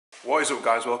What is up,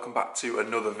 guys? Welcome back to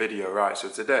another video. Right, so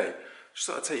today just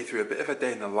thought I'd take you through a bit of a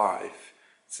day in the life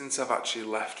since I've actually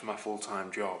left my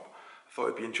full-time job. I thought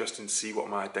it'd be interesting to see what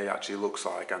my day actually looks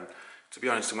like, and to be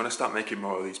honest, I'm going to start making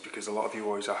more of these because a lot of you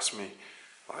always ask me,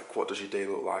 like, what does your day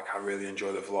look like? I really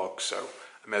enjoy the vlogs, so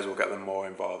I may as well get them more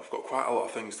involved. I've got quite a lot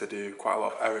of things to do, quite a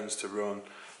lot of errands to run.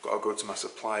 I've got to go to my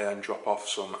supplier and drop off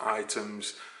some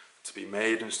items to be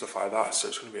made and stuff like that, so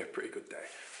it's going to be a pretty good day.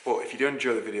 But if you do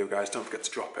enjoy the video, guys, don't forget to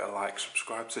drop it a like,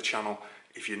 subscribe to the channel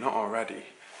if you're not already,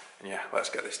 and yeah, let's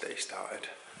get this day started.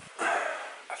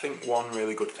 I think one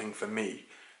really good thing for me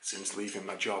since leaving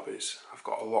my job is I've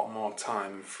got a lot more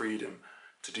time and freedom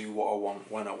to do what I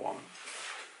want when I want.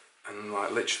 And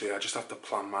like literally I just have to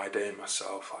plan my day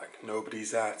myself. Like nobody's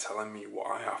there telling me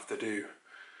what I have to do. Do you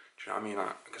know what I mean?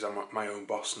 Like, because I'm my own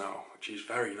boss now, which is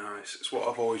very nice. It's what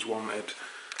I've always wanted,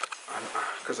 and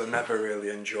because I never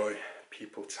really enjoy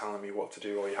people telling me what to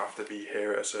do, or you have to be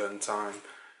here at a certain time.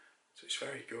 So it's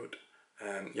very good.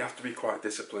 You have to be quite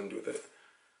disciplined with it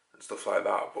and stuff like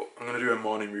that. But I'm going to do a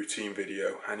morning routine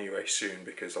video anyway soon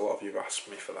because a lot of you have asked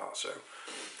me for that. So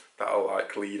that'll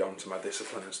like lead on to my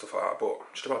discipline and stuff like that. But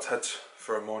I'm just about to head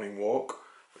for a morning walk,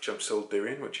 which I'm still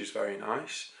doing, which is very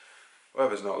nice.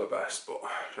 Weather's not the best, but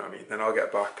you know what I mean. Then I'll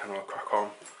get back and I'll crack on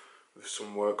with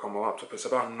some work on my laptop. It's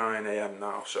about 9 AM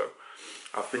now, so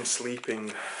I've been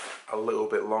sleeping a little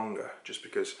bit longer just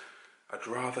because I'd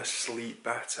rather sleep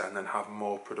better and then have a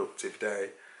more productive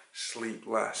day, sleep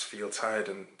less, feel tired,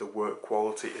 and the work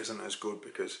quality isn't as good,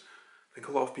 because I think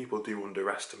a lot of people do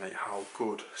underestimate how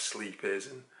good sleep is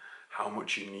and how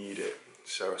much you need it.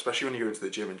 So especially when you go into the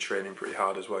gym and training pretty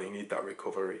hard as well, you need that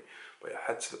recovery. But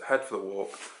yeah, head for the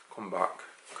walk, come back,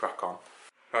 crack on.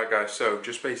 Right guys, so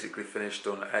just basically finished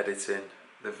done editing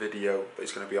the video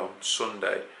that's going to be on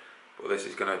Sunday, but this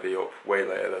is going to be up way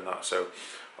later than that. So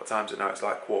what time is it now? It's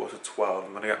like 11:45.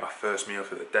 I'm going to get my first meal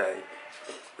for the day,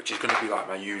 which is going to be like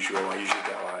my usual. I usually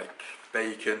get like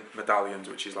bacon medallions,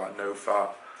 which is like no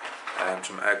fat,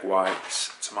 some egg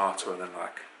whites, tomato, and then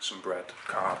like some bread,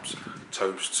 carbs,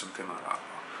 toast, something like that.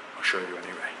 I'll show you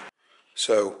anyway.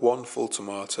 So 1 full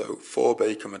tomato, 4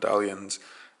 bacon medallions,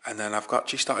 and then I've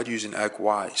actually started using egg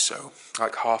whites, so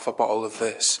like half a bottle of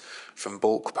this from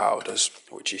Bulk Powders,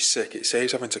 which is sick. It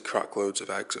saves having to crack loads of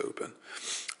eggs open.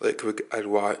 Liquid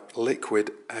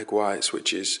egg whites,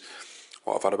 which is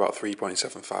what I've had about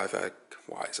 3.75 egg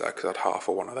whites there, because I had half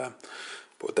of one of them.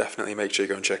 But definitely make sure you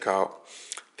go and check out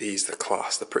these, the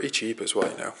class. They're pretty cheap as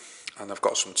well, you know. And I've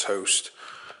got some toast,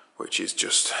 which is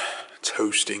just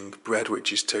toasting, bread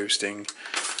which is toasting.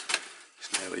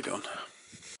 It's nearly done.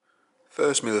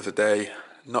 First meal of the day,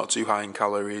 not too high in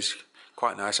calories,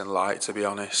 quite nice and light to be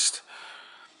honest.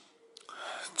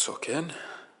 Tuck in.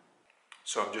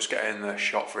 So I'm just getting the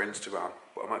shot for Instagram,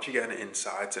 but I'm actually getting it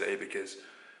inside today because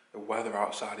the weather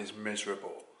outside is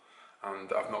miserable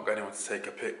and I've not got anyone to take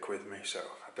a pic with me, so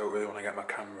I don't really want to get my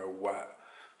camera wet.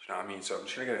 Do you know what I mean? So I'm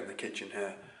just going to get it in the kitchen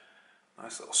here.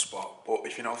 Nice little spot. But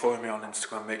if you're not following me on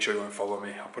Instagram, make sure you go and follow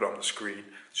me. I'll put it on the screen.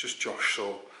 It's just Josh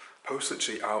Saul. Post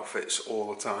literally outfits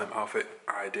all the time, outfit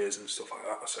ideas and stuff like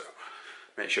that, so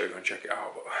make sure you go and check it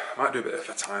out. But I might do a bit of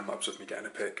a time lapse of me getting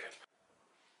a pic.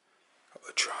 Got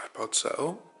the tripod set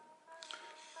up.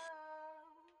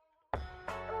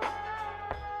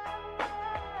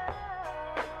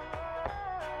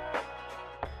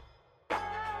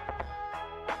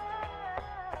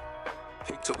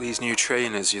 Picked up these new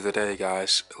trainers the other day,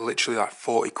 guys. Literally like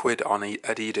 40 quid on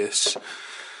Adidas.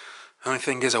 Only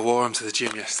thing is, I wore them to the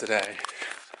gym yesterday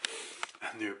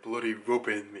and they were bloody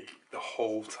rubbing me the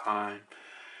whole time.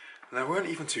 And they weren't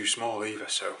even too small either,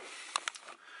 so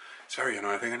it's very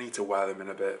annoying. I think I need to wear them in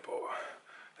a bit, but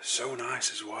they're so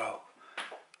nice as well.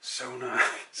 So nice.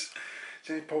 It's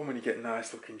the only problem when you get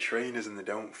nice looking trainers and they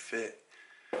don't fit.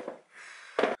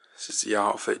 This is the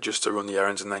outfit just to run the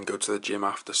errands and then go to the gym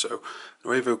after. So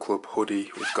Nuevo Club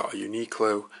hoodie, we've got a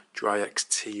Uniqlo Dry X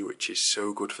tee, which is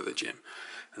so good for the gym.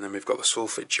 And then we've got the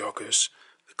Sulfit joggers,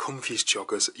 the comfiest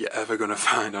joggers you're ever going to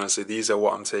find, honestly. These are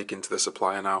what I'm taking to the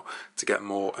supplier now to get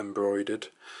more embroidered,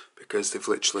 because they've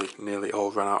literally nearly all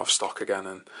run out of stock again.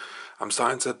 And I'm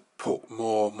starting to put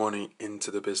more money into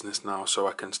the business now so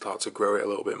I can start to grow it a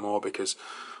little bit more, because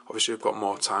obviously I've got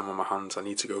more time on my hands. I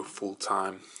need to go full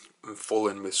time and full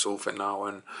in with Sulfit now,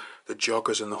 and the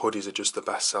joggers and the hoodies are just the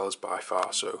best sellers by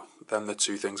far. So them the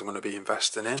two things I'm going to be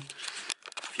investing in.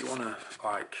 If you want to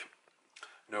like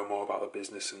know more about the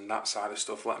business and that side of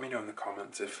stuff, let me know in the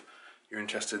comments. If you're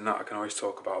interested in that, I can always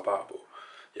talk about that. But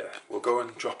yeah, we'll go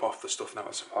and drop off the stuff now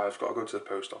at supply. I've got to go to the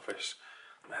post office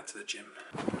and head to the gym.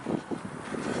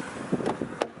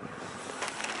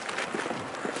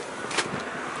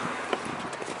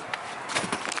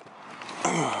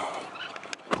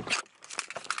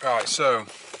 Right, so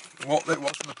what it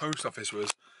was from the post office was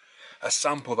a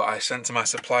sample that I sent to my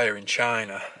supplier in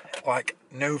China, like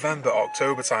November,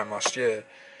 October time last year,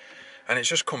 and it's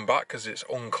just come back because it's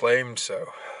unclaimed, so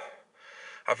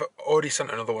I've already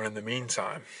sent another one in the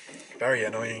meantime. Very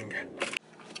annoying.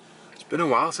 It's been a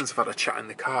while since I've had a chat in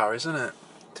the car, isn't it?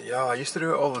 Yeah, I used to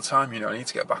do it all the time, you know, I need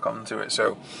to get back onto it,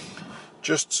 so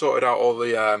just sorted out all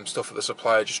the stuff at the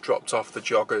supplier, just dropped off the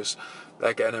joggers.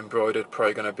 They're getting embroidered,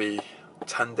 probably going to be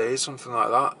 10 days, something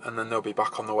like that, and then they'll be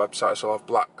back on the website, so I'll have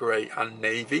black, grey and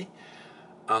navy,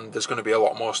 and there's going to be a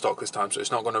lot more stock this time, so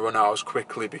it's not going to run out as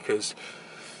quickly because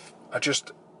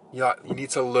you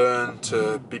need to learn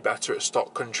to be better at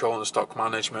stock control and stock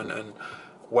management and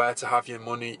where to have your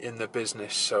money in the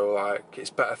business. So like, it's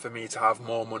better for me to have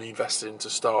more money invested into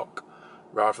stock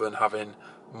rather than having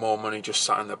more money just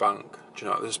sat in the bank. Do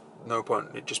you know, there's no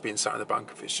point in it just being sat in the bank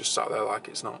if it's just sat there, like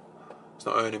it's not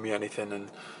earning me anything,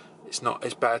 and it's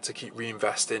better to keep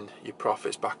reinvesting your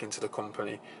profits back into the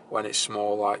company when it's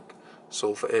small, like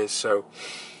Sulphur is. So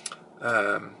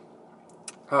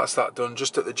that's that done.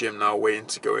 Just at the gym now, waiting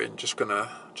to go in. Just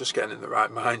getting in the right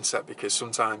mindset, because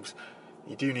sometimes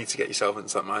you do need to get yourself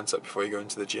into that mindset before you go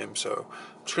into the gym. So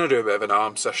I'm just going to do a bit of an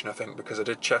arm session, I think, because I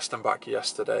did chest and back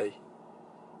yesterday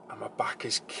and my back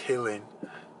is killing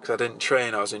because I didn't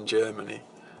train. I was in Germany.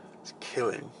 It's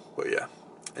killing. But yeah,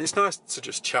 and it's nice to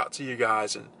just chat to you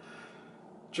guys and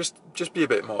just be a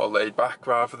bit more laid back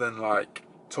rather than like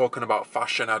talking about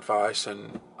fashion advice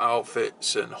and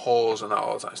outfits and hauls and that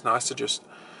all the time. It's nice to just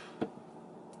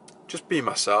be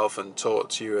myself and talk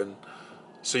to you, and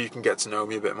so you can get to know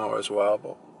me a bit more as well.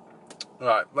 But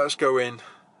right, let's go in,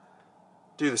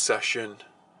 do the session,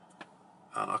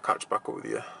 and I'll catch back up with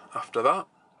you after that.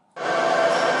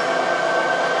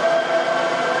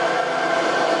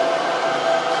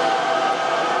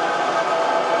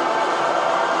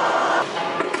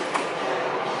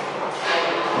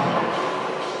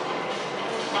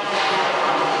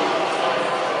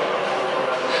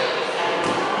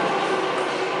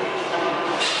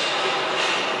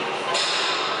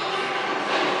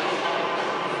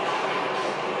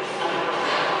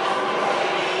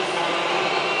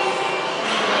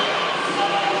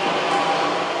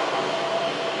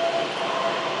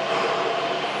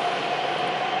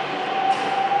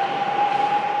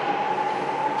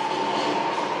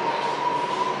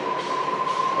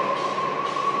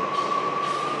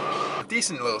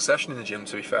 Decent little session in the gym,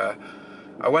 to be fair.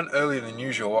 I went earlier than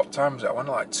usual. What time was it? I went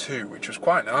at like 2, which was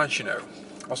quite nice, you know.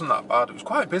 It wasn't that bad. It was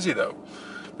quite busy though.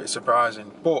 A bit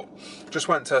surprising. But just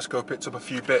went to Tesco, picked up a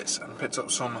few bits and picked up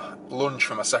some lunch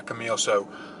for my second meal. So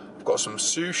I've got some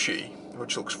sushi,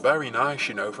 which looks very nice,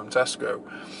 you know, from Tesco.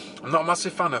 I'm not a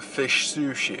massive fan of fish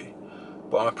sushi,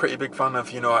 but I'm a pretty big fan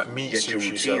of, you know, like meat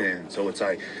sushi. So it's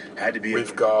like had to be.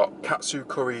 We've got katsu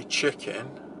curry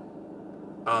chicken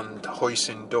and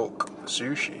hoisin duck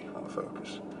sushi on the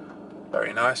focus.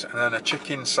 Very nice. And then a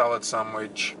chicken salad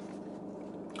sandwich.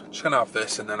 Just gonna have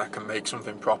this and then I can make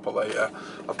something proper later.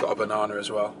 I've got a banana as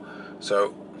well.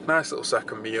 So nice little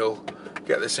second meal.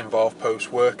 Get this involved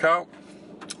post workout.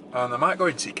 And I might go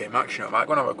into TK Maxx, you know, I might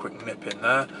go and have a quick nip in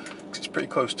there because it's pretty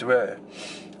close to here.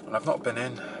 And I've not been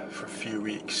in for a few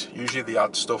weeks. Usually they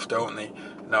add stuff, don't they,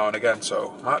 now and again,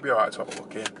 so might be alright to have a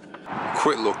look in.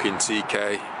 Quick look in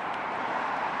TK.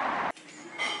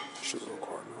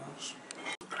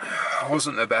 I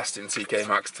wasn't the best in TK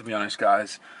Maxx, to be honest,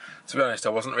 guys. To be honest, I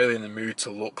wasn't really in the mood to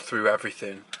look through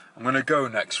everything. I'm gonna go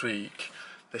next week.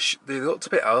 They looked a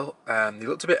bit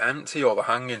empty, all the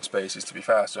hanging spaces, to be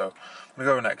fair. So I'm gonna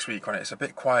go next week when it's a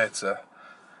bit quieter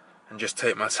and just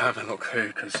take my time and look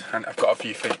through, because I've got a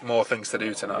few more things to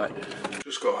do tonight.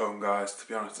 Just got home, guys. To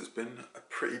be honest, it's been a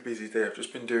pretty busy day. I've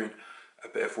just been doing a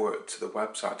bit of work to the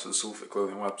website, to the Sulphur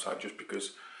clothing website, just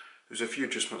because there's a few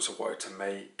adjustments I wanted to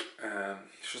make.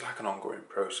 It's just like an ongoing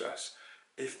process.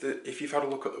 If you've had a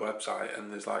look at the website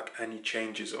and there's like any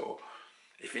changes, or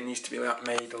if it needs to be like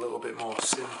made a little bit more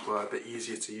simpler, a bit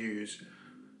easier to use,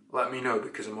 let me know,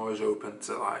 because I'm always open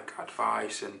to like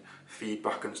advice and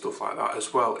feedback and stuff like that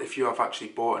as well. If you have actually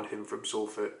bought anything from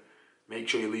Sulphur, make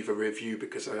sure you leave a review,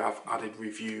 because I have added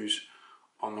reviews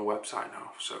on the website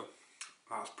now, so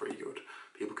that's pretty good.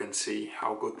 People can see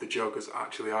how good the joggers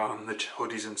actually are and the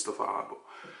hoodies and stuff like that. But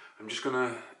I'm just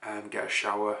gonna get a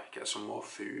shower, get some more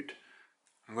food.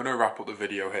 I'm gonna wrap up the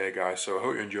video here, guys, so I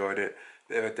hope you enjoyed it.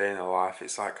 Bit of a day in the life.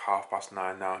 It's like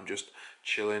 9:30 now. I'm just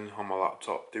chilling on my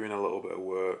laptop, doing a little bit of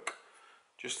work,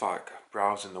 just like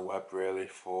browsing the web really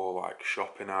for like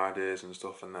shopping ideas and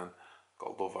stuff, and then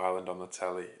got Love Island on the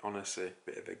telly. Honestly,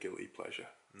 bit of a guilty pleasure,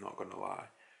 I'm not gonna lie.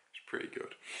 It's pretty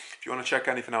good. If you want to check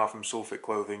anything out from Sulfit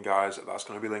Clothing, guys, that's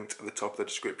going to be linked at the top of the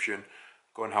description.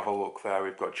 Go and have a look there.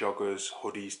 We've got joggers,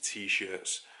 hoodies,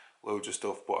 t-shirts, loads of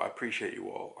stuff. But I appreciate you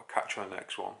all. I'll catch you on the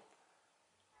next one.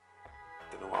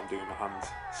 Don't know what I'm doing with my hands.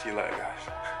 See you later,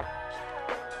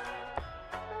 guys.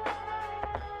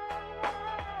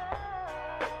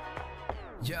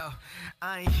 Yo,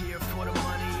 I ain't here for the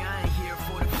money, I ain't here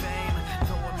for the fame.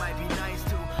 Though it might be nice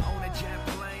to own a jet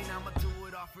plane, I'ma do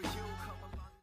it all for you. Come along.